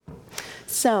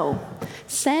So,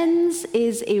 SENS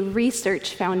is a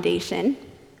research foundation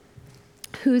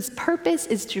whose purpose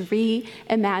is to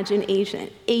reimagine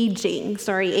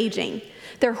aging.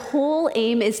 Their whole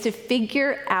aim is to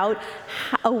figure out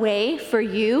a way for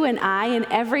you and I and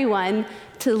everyone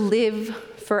to live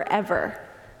forever.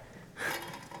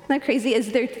 Isn't that crazy?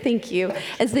 Thank you.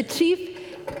 As the chief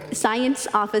science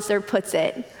officer puts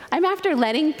it, I'm after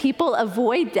letting people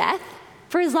avoid death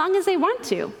for as long as they want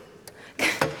to.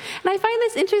 And I find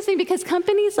this interesting because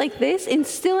companies like this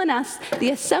instill in us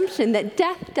the assumption that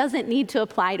death doesn't need to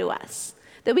apply to us,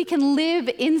 that we can live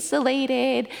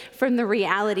insulated from the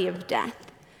reality of death.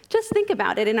 Just think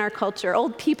about it in our culture.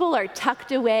 Old people are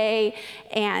tucked away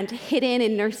and hidden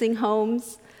in nursing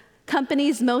homes.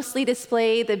 Companies mostly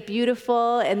display the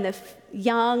beautiful and the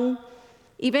young.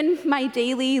 Even my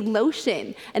daily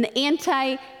lotion, an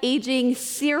anti-aging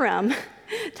serum,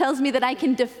 tells me that I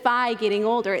can defy getting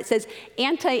older. It says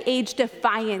anti-age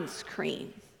defiance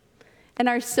cream. And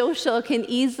our social can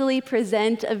easily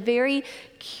present a very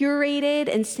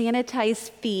curated and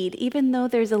sanitized feed, even though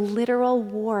there's a literal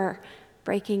war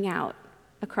breaking out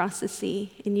across the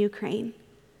sea in Ukraine.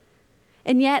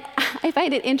 And yet, I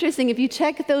find it interesting, if you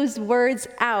check those words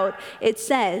out, it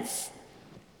says,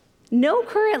 no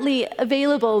currently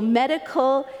available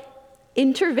medical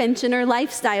intervention or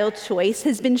lifestyle choice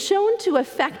has been shown to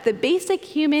affect the basic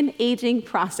human aging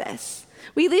process.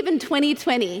 We live in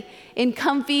 2020 in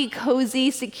comfy,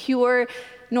 cozy, secure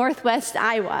Northwest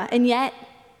Iowa, and yet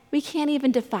we can't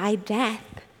even defy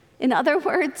death. In other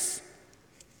words,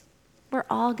 we're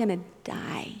all gonna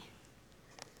die.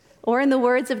 Or in the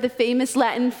words of the famous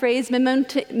Latin phrase,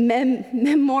 memento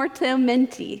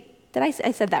mori. I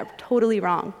said that totally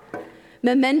wrong.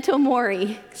 Memento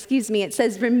mori, it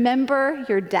says, remember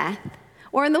your death.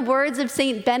 Or in the words of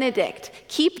Saint Benedict,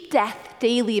 keep death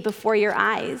daily before your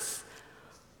eyes.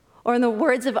 Or in the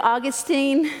words of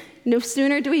Augustine, no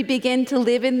sooner do we begin to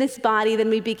live in this body than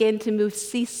we begin to move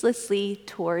ceaselessly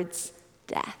towards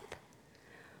death.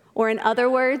 Or in other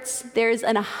words, there's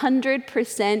an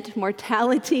 100%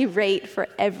 mortality rate for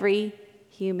every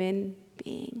human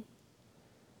being.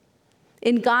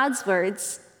 In God's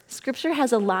words, Scripture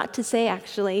has a lot to say,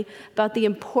 actually, about the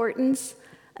importance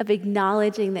of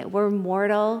acknowledging that we're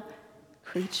mortal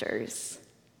creatures,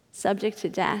 subject to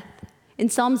death. In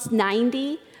Psalms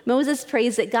 90, Moses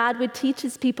prays that God would teach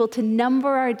his people to number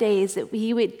our days, that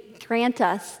he would grant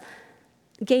us,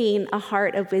 gain a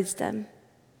heart of wisdom.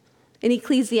 In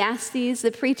Ecclesiastes,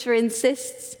 the preacher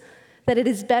insists that it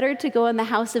is better to go in the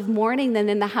house of mourning than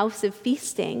in the house of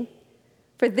feasting,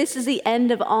 for this is the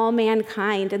end of all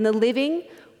mankind, and the living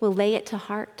will lay it to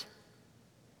heart.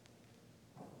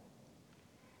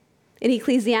 In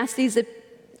Ecclesiastes,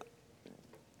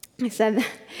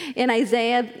 in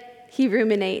Isaiah, he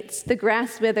ruminates, the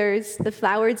grass withers, the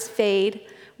flowers fade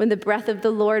when the breath of the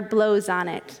Lord blows on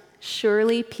it.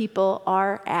 Surely people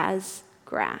are as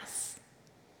grass.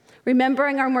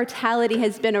 Remembering our mortality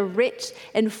has been a rich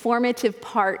and formative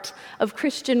part of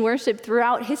Christian worship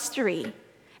throughout history.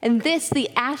 And this, the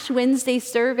Ash Wednesday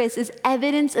service, is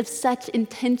evidence of such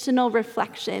intentional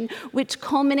reflection, which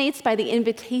culminates by the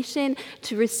invitation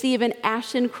to receive an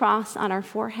ashen cross on our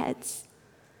foreheads.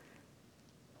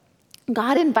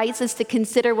 God invites us to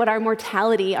consider what our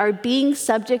mortality, our being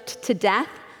subject to death,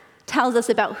 tells us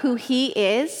about who he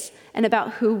is and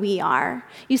about who we are.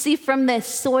 You see, from the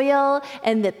soil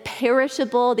and the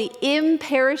perishable, the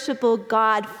imperishable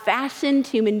God fashioned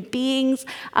human beings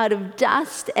out of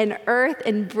dust and earth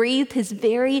and breathed his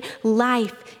very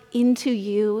life into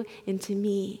you, into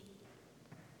me.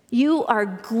 You are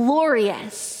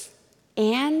glorious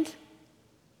and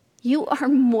you are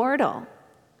mortal.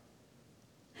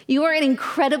 You are an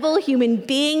incredible human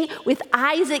being with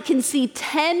eyes that can see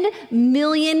 10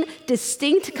 million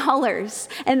distinct colors,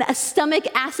 and a stomach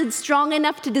acid strong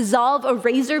enough to dissolve a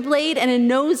razor blade, and a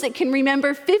nose that can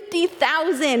remember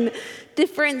 50,000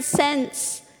 different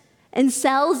scents, and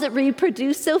cells that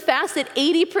reproduce so fast that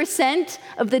 80%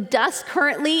 of the dust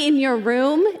currently in your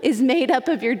room is made up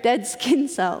of your dead skin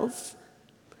cells.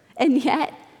 And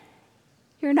yet,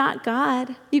 you're not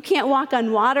God. You can't walk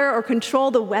on water or control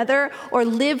the weather or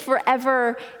live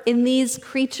forever in these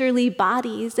creaturely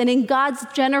bodies. And in God's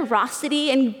generosity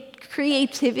and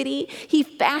creativity, he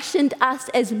fashioned us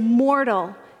as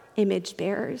mortal image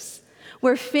bearers,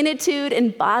 where finitude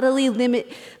and bodily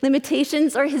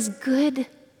limitations are his good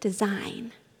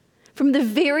design. From the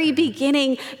very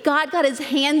beginning, God got his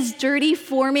hands dirty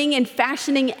forming and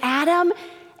fashioning Adam,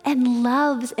 and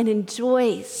loves and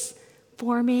enjoys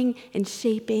forming and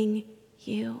shaping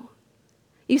you.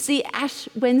 You see, Ash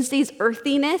Wednesday's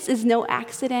earthiness is no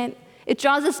accident. It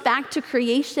draws us back to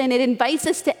creation. It invites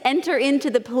us to enter into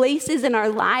the places in our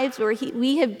lives where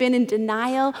we have been in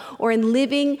denial or in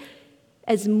living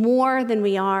as more than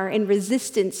we are, in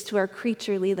resistance to our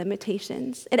creaturely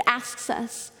limitations. It asks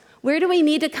us, where do we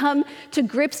need to come to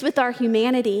grips with our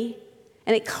humanity?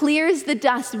 And it clears the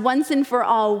dust once and for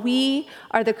all. We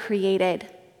are the created,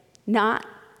 not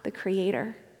the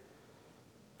creator.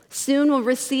 Soon we'll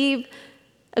receive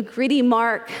a gritty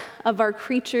mark of our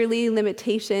creaturely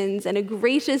limitations and a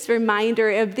gracious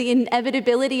reminder of the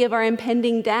inevitability of our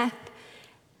impending death.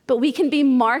 But we can be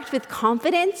marked with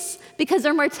confidence because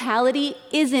our mortality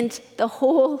isn't the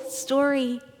whole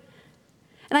story.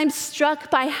 And I'm struck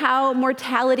by how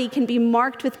mortality can be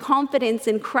marked with confidence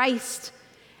in Christ,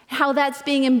 how that's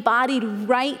being embodied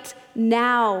right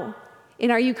now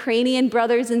in our Ukrainian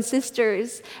brothers and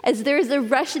sisters, as there's a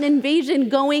Russian invasion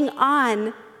going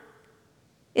on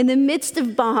in the midst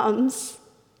of bombs.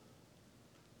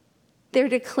 They're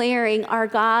declaring our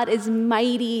God is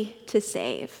mighty to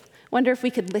save. Wonder if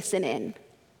we could listen in.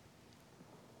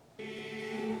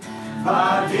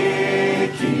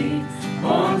 Повеки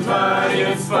Он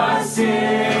творит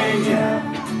спасение,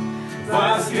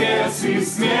 воскрес и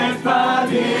смерть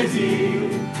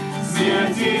победил,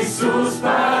 смерть Иисус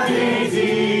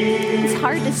победил. It's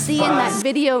hard to see in that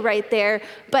video right there,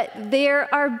 but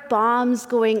there are bombs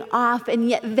going off, and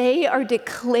yet they are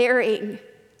declaring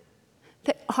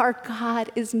that our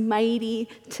God is mighty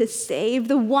to save.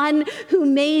 The one who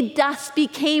made dust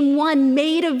became one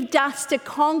made of dust to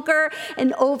conquer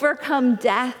and overcome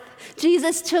death.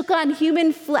 Jesus took on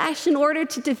human flesh in order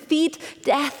to defeat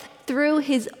death through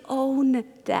his own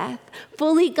death.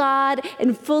 Fully God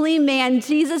and fully man,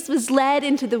 Jesus was led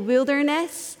into the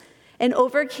wilderness and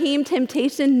overcame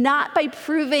temptation not by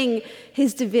proving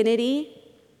his divinity,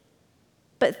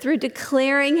 but through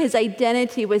declaring his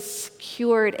identity was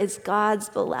secured as God's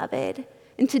beloved.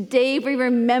 And today we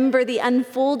remember the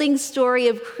unfolding story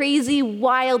of crazy,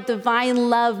 wild, divine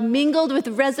love mingled with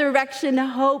resurrection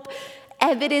hope,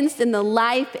 evidenced in the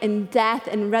life and death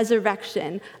and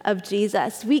resurrection of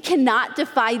Jesus. We cannot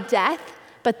defy death,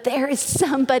 but there is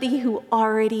somebody who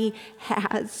already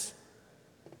has.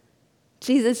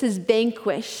 Jesus has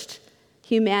vanquished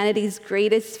humanity's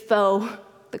greatest foe.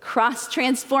 The cross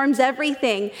transforms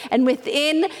everything. And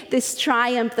within this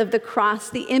triumph of the cross,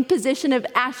 the imposition of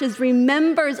ashes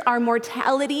remembers our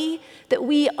mortality, that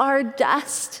we are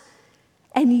dust,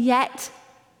 and yet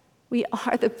we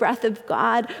are the breath of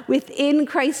God within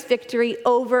Christ's victory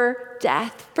over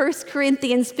death. 1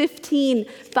 Corinthians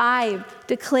 15:5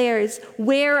 declares,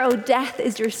 "Where, O death,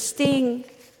 is your sting?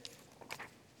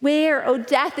 Where, O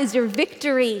death, is your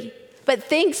victory? But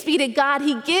thanks be to God,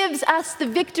 he gives us the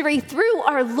victory through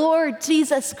our Lord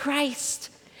Jesus Christ."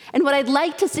 And what I'd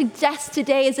like to suggest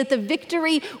today is that the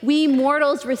victory we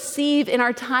mortals receive in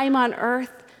our time on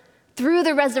earth through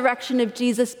the resurrection of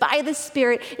Jesus by the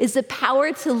Spirit is the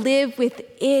power to live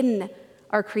within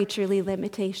our creaturely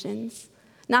limitations,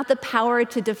 not the power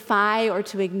to defy or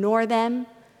to ignore them.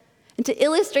 And to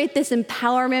illustrate this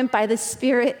empowerment by the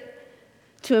Spirit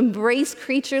to embrace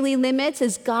creaturely limits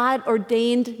as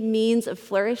God-ordained means of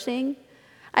flourishing,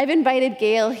 I've invited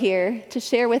Gail here to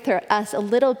share with us a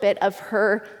little bit of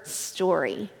her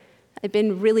story. I've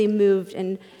been really moved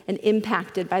and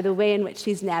impacted by the way in which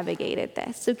she's navigated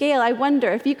this. So Gail, I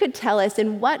wonder if you could tell us,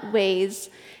 in what ways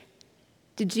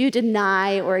did you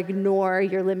deny or ignore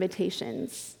your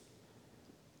limitations?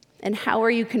 And how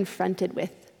are you confronted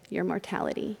with your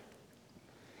mortality?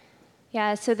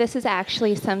 Yeah, so this is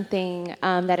actually something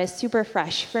that is super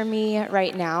fresh for me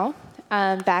right now.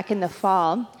 Back in the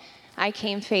fall, I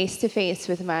came face to face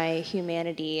with my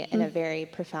humanity in a very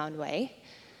profound way.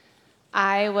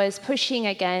 I was pushing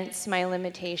against my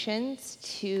limitations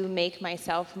to make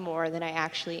myself more than I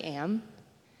actually am,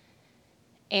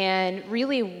 and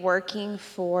really working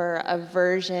for a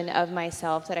version of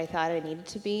myself that I thought I needed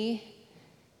to be,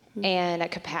 and a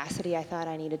capacity I thought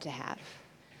I needed to have.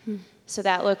 So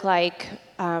that looked like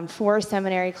 4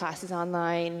 seminary classes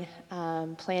online,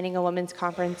 planning a women's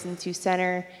conference in Sioux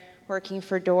Center, working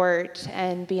for Dort,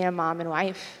 and being a mom and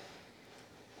wife.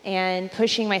 And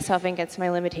pushing myself against my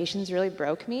limitations really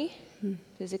broke me,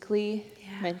 physically,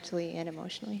 mentally, and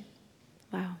emotionally.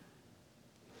 Wow.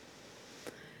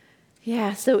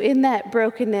 Yeah, so in that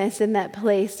brokenness, in that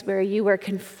place where you were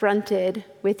confronted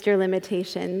with your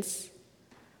limitations,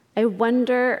 I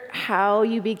wonder how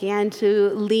you began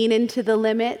to lean into the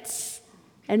limits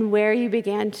and where you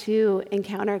began to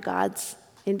encounter God's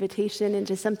invitation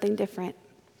into something different.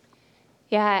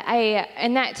 Yeah,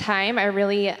 in that time, I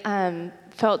really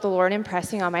felt the Lord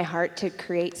impressing on my heart to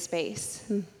create space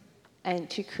and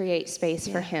to create space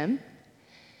for him.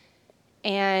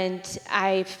 And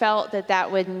I felt that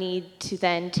that would need to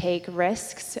then take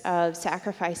risks of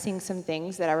sacrificing some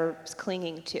things that I was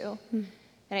clinging to. And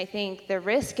I think the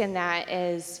risk in that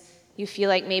is you feel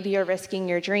like maybe you're risking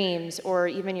your dreams or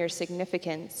even your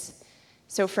significance.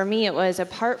 So for me, it was,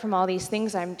 apart from all these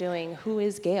things I'm doing, who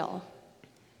is Gail?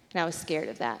 And I was scared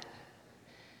of that.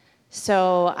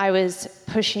 So I was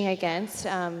pushing against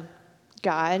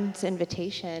God's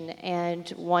invitation. And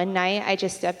one night I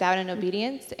just stepped out in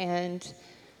obedience and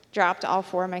dropped all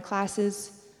 4 of my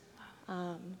classes,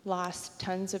 lost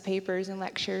tons of papers and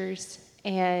lectures,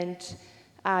 and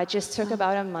just took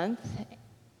about a month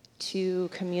to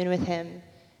commune with him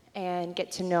and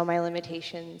get to know my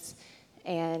limitations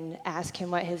and ask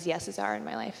him what his yeses are in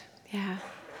my life. Yeah.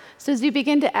 So as you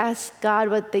begin to ask God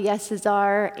what the yeses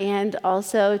are, and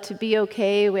also to be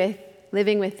okay with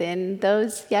living within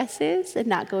those yeses and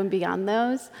not going beyond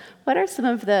those, what are some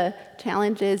of the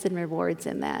challenges and rewards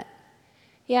in that?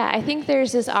 Yeah, I think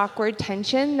there's this awkward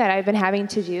tension that I've been having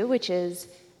to do, which is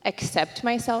accept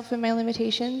myself and my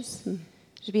limitations,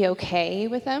 to be okay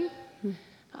with them.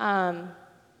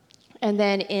 And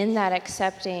then in that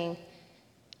accepting,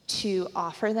 to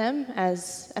offer them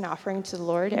as an offering to the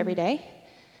Lord every day.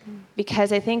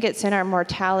 Because I think it's in our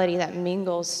mortality that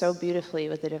mingles so beautifully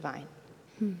with the divine.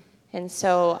 And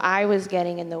so I was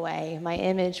getting in the way. My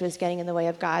image was getting in the way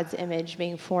of God's image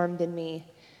being formed in me.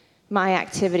 My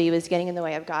activity was getting in the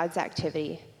way of God's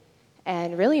activity.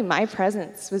 And really, my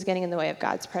presence was getting in the way of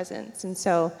God's presence. And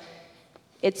so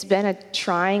it's been a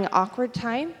trying, awkward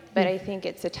time, but I think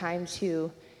it's a time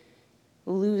to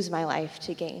lose my life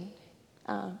to gain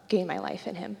my life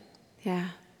in him. Yeah.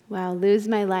 Wow, lose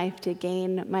my life to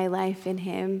gain my life in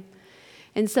him.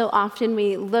 And so often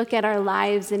we look at our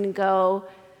lives and go,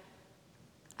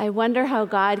 I wonder how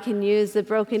God can use the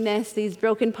brokenness, these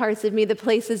broken parts of me, the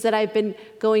places that I've been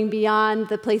going beyond,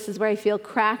 the places where I feel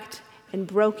cracked and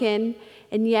broken.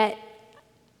 And yet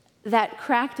that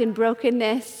cracked and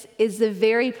brokenness is the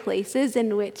very places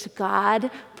in which God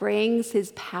brings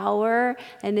his power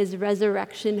and his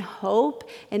resurrection hope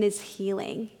and his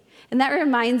healing. And that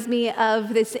reminds me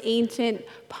of this ancient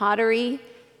pottery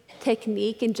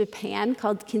technique in Japan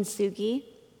called kintsugi.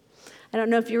 I don't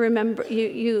know if you remember,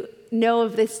 you know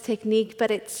of this technique,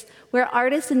 but it's where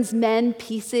artisans mend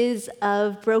pieces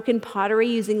of broken pottery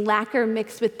using lacquer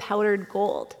mixed with powdered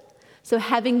gold. So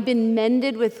having been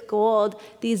mended with gold,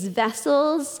 these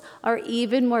vessels are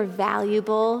even more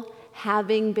valuable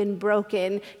having been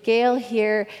broken. Gail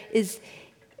here is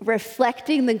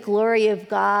reflecting the glory of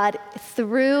God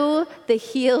through the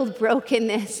healed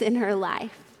brokenness in her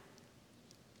life.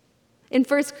 In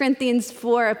 1 Corinthians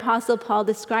 4, Apostle Paul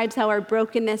describes how our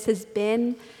brokenness has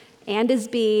been and is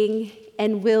being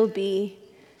and will be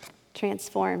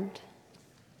transformed.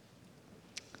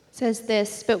 It says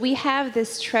this, but we have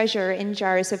this treasure in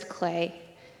jars of clay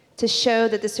to show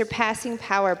that the surpassing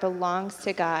power belongs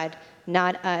to God,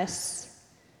 not us.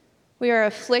 We are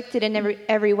afflicted in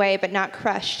every way, but not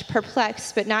crushed,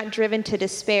 perplexed, but not driven to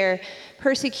despair,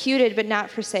 persecuted, but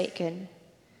not forsaken,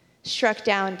 struck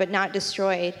down, but not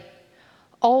destroyed,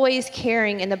 always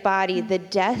carrying in the body the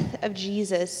death of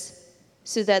Jesus,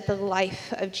 so that the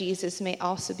life of Jesus may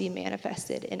also be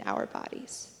manifested in our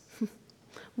bodies.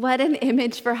 What an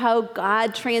image for how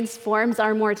God transforms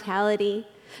our mortality.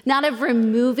 Not of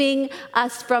removing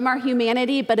us from our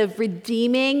humanity, but of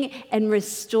redeeming and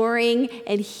restoring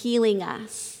and healing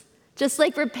us. Just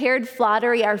like repaired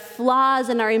pottery, our flaws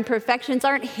and our imperfections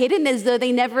aren't hidden as though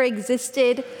they never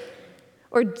existed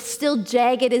or still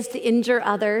jagged as to injure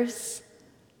others.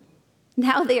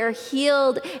 Now they are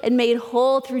healed and made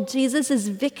whole through Jesus'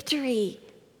 victory.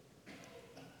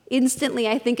 Instantly,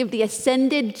 I think of the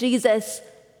ascended Jesus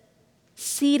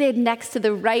seated next to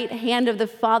the right hand of the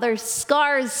Father,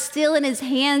 scars still in his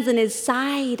hands and his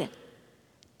side,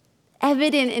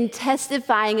 evident and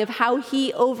testifying of how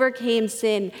he overcame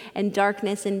sin and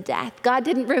darkness and death. God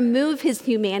didn't remove his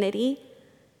humanity.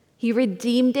 He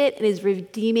redeemed it and is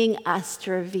redeeming us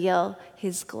to reveal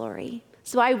his glory.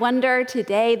 So I wonder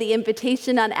today, the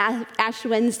invitation on Ash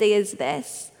Wednesday is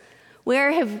this.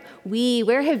 Where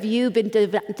have you been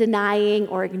denying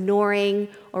or ignoring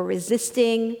or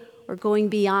resisting or going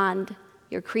beyond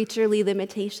your creaturely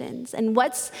limitations? And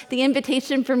what's the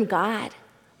invitation from God?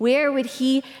 Where would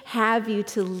he have you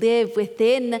to live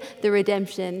within the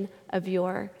redemption of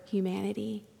your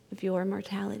humanity, of your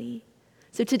mortality?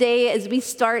 So today, as we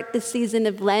start the season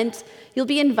of Lent, you'll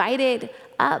be invited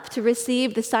up to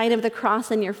receive the sign of the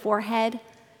cross on your forehead.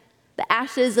 The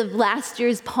ashes of last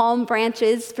year's palm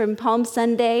branches from Palm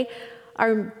Sunday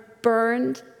are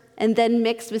burned and then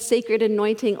mixed with sacred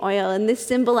anointing oil. And this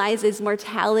symbolizes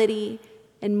mortality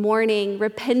and mourning,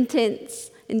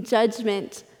 repentance and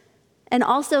judgment, and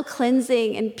also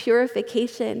cleansing and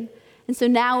purification. And so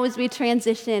now as we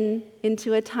transition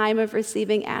into a time of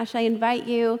receiving ash, I invite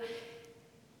you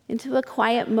into a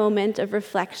quiet moment of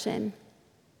reflection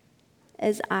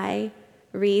as I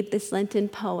read this Lenten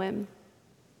poem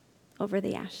over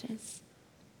the ashes.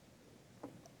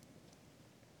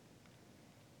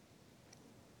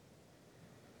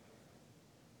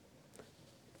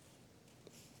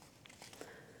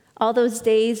 All those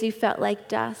days you felt like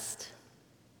dust,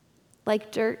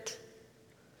 like dirt,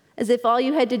 as if all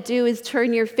you had to do is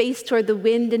turn your face toward the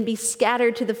wind and be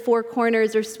scattered to the four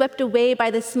corners or swept away by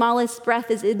the smallest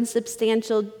breath as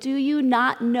insubstantial. Do you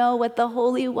not know what the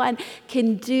Holy One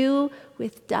can do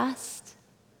with dust?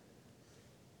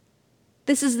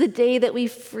 This is the day that we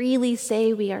freely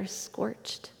say we are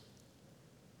scorched.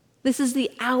 This is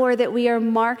the hour that we are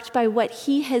marked by what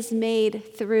He has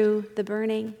made through the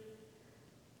burning.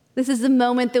 This is the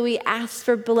moment that we ask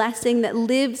for blessing that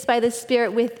lives by the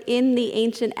Spirit within the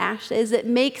ancient ashes, that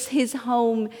makes His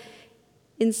home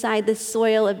inside the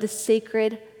soil of the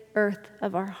sacred earth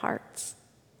of our hearts.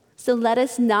 So let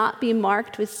us not be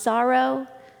marked with sorrow,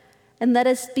 and let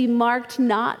us be marked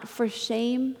not for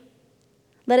shame.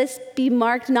 Let us be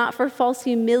marked not for false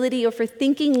humility or for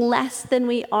thinking less than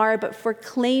we are, but for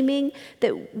claiming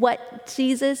that what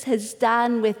Jesus has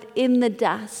done within the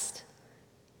dust,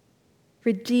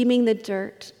 redeeming the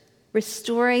dirt,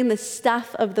 restoring the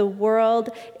stuff of the world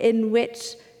in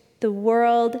which the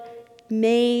world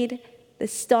made, the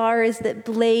stars that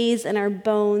blaze in our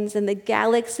bones and the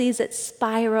galaxies that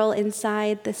spiral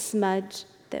inside the smudge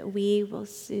that we will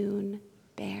soon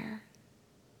bear.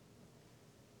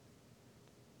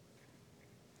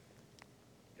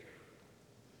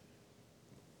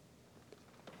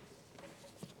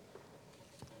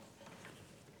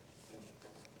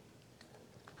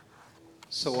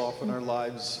 So often our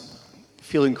lives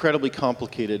feel incredibly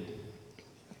complicated,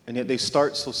 and yet they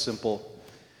start so simple,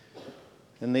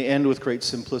 and they end with great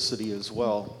simplicity as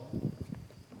well.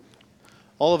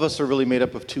 All of us are really made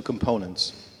up of two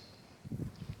components: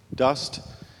 dust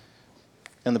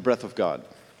and the breath of God.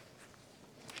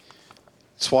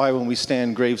 It's why when we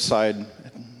stand graveside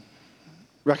and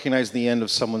recognize the end of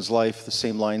someone's life, the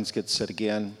same lines get said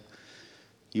again: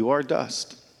 "You are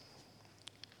dust,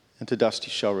 and to dust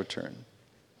you shall return."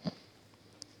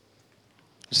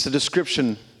 It's the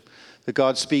description that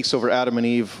God speaks over Adam and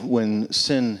Eve when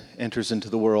sin enters into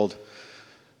the world.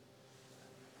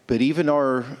 But even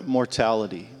our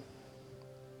mortality,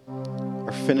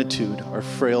 our finitude, our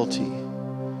frailty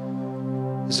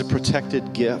is a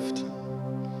protected gift.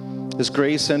 As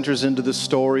grace enters into the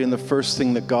story, and the first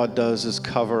thing that God does is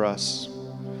cover us,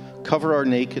 cover our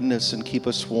nakedness and keep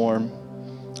us warm.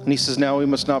 And He says, now we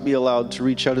must not be allowed to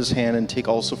reach out His hand and take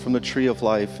also from the tree of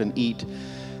life and eat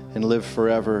and live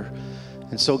forever.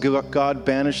 And so God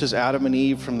banishes Adam and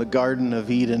Eve from the Garden of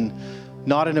Eden,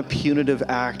 not in a punitive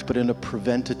act, but in a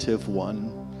preventative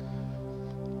one.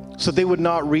 So they would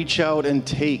not reach out and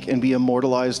take and be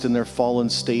immortalized in their fallen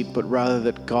state, but rather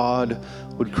that God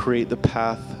would create the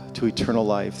path to eternal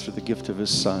life through the gift of His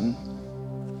Son.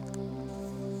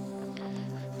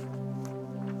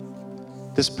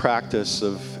 This practice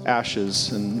of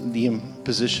ashes and the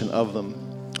imposition of them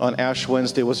on Ash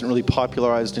Wednesday wasn't really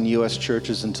popularized in U.S.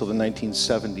 churches until the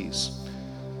 1970s.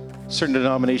 Certain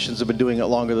denominations have been doing it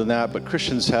longer than that, but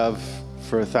Christians have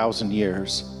for 1,000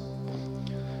 years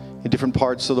in different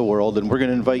parts of the world. And we're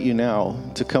going to invite you now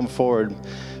to come forward.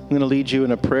 I'm going to lead you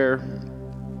in a prayer,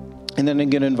 and then I'm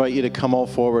going to invite you to come all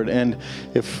forward. And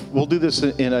if we'll do this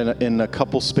in a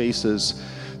couple spaces,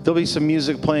 there'll be some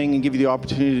music playing and give you the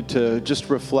opportunity to just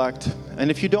reflect.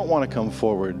 And if you don't want to come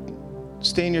forward,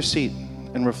 stay in your seat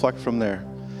and reflect from there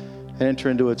and enter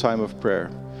into a time of prayer.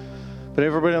 But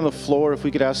everybody on the floor, if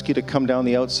we could ask you to come down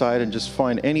the outside and just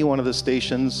find any one of the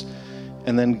stations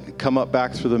and then come up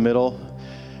back through the middle,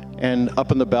 and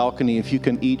up in the balcony, if you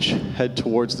can each head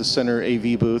towards the center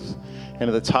AV booth, and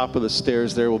at the top of the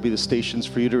stairs there will be the stations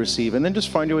for you to receive, and then just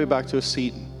find your way back to a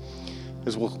seat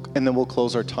and then we'll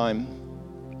close our time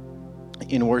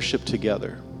in worship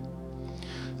together.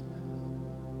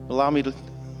 Allow me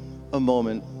a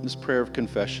moment, this prayer of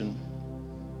confession.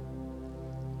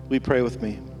 Will you pray with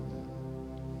me?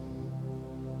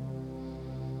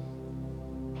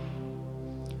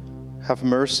 Have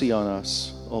mercy on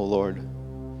us, O Lord,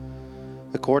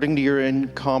 according to your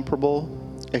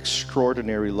incomparable,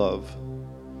 extraordinary love.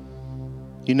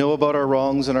 You know about our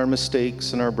wrongs and our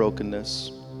mistakes and our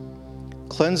brokenness.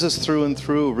 Cleanse us through and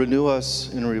through, renew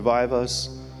us and revive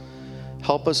us.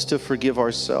 Help us to forgive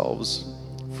ourselves,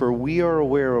 for we are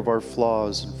aware of our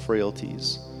flaws and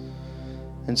frailties.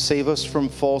 and save us from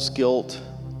false guilt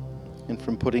and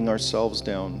from putting ourselves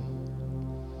down.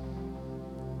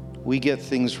 We get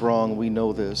things wrong, we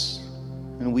know this,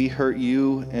 and we hurt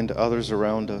you and others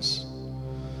around us.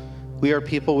 We are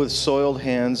people with soiled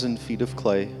hands and feet of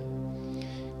clay,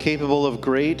 capable of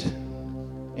great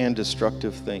and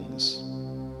destructive things,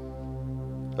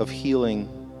 of healing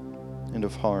and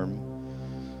of harm.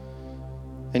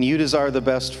 And you desire the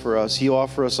best for us. You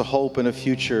offer us a hope and a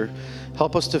future.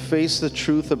 Help us to face the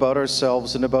truth about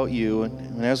ourselves and about you.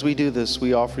 And as we do this,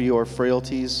 we offer you our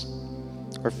frailties,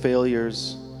 our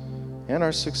failures, and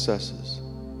our successes,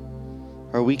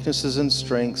 our weaknesses and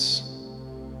strengths,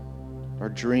 our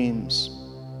dreams,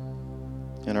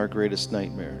 and our greatest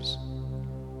nightmares.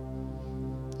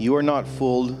 You are not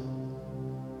fooled.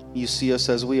 You see us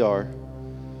as we are,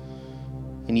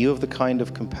 and you have the kind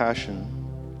of compassion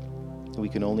that we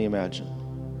can only imagine.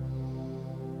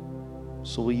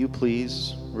 So will you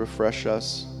please refresh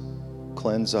us,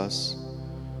 cleanse us,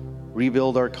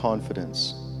 rebuild our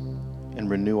confidence, and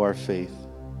renew our faith.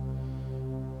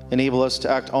 Enable us to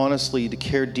act honestly, to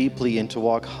care deeply, and to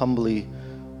walk humbly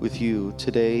with you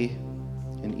today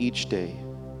and each day.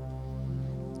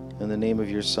 In the name of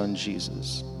your Son,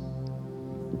 Jesus.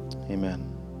 Amen.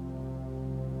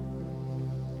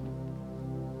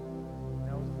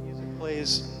 Now as the music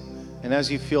plays, and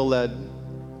as you feel led,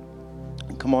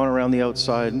 come on around the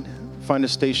outside, find a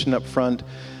station up front,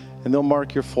 and they'll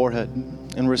mark your forehead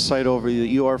and recite over you that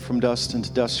you are from dust, and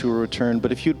to dust you will return.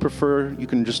 But if you'd prefer, you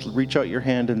can just reach out your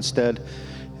hand instead,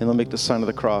 and they'll make the sign of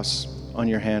the cross on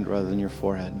your hand rather than your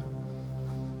forehead.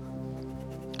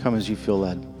 Come as you feel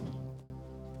led.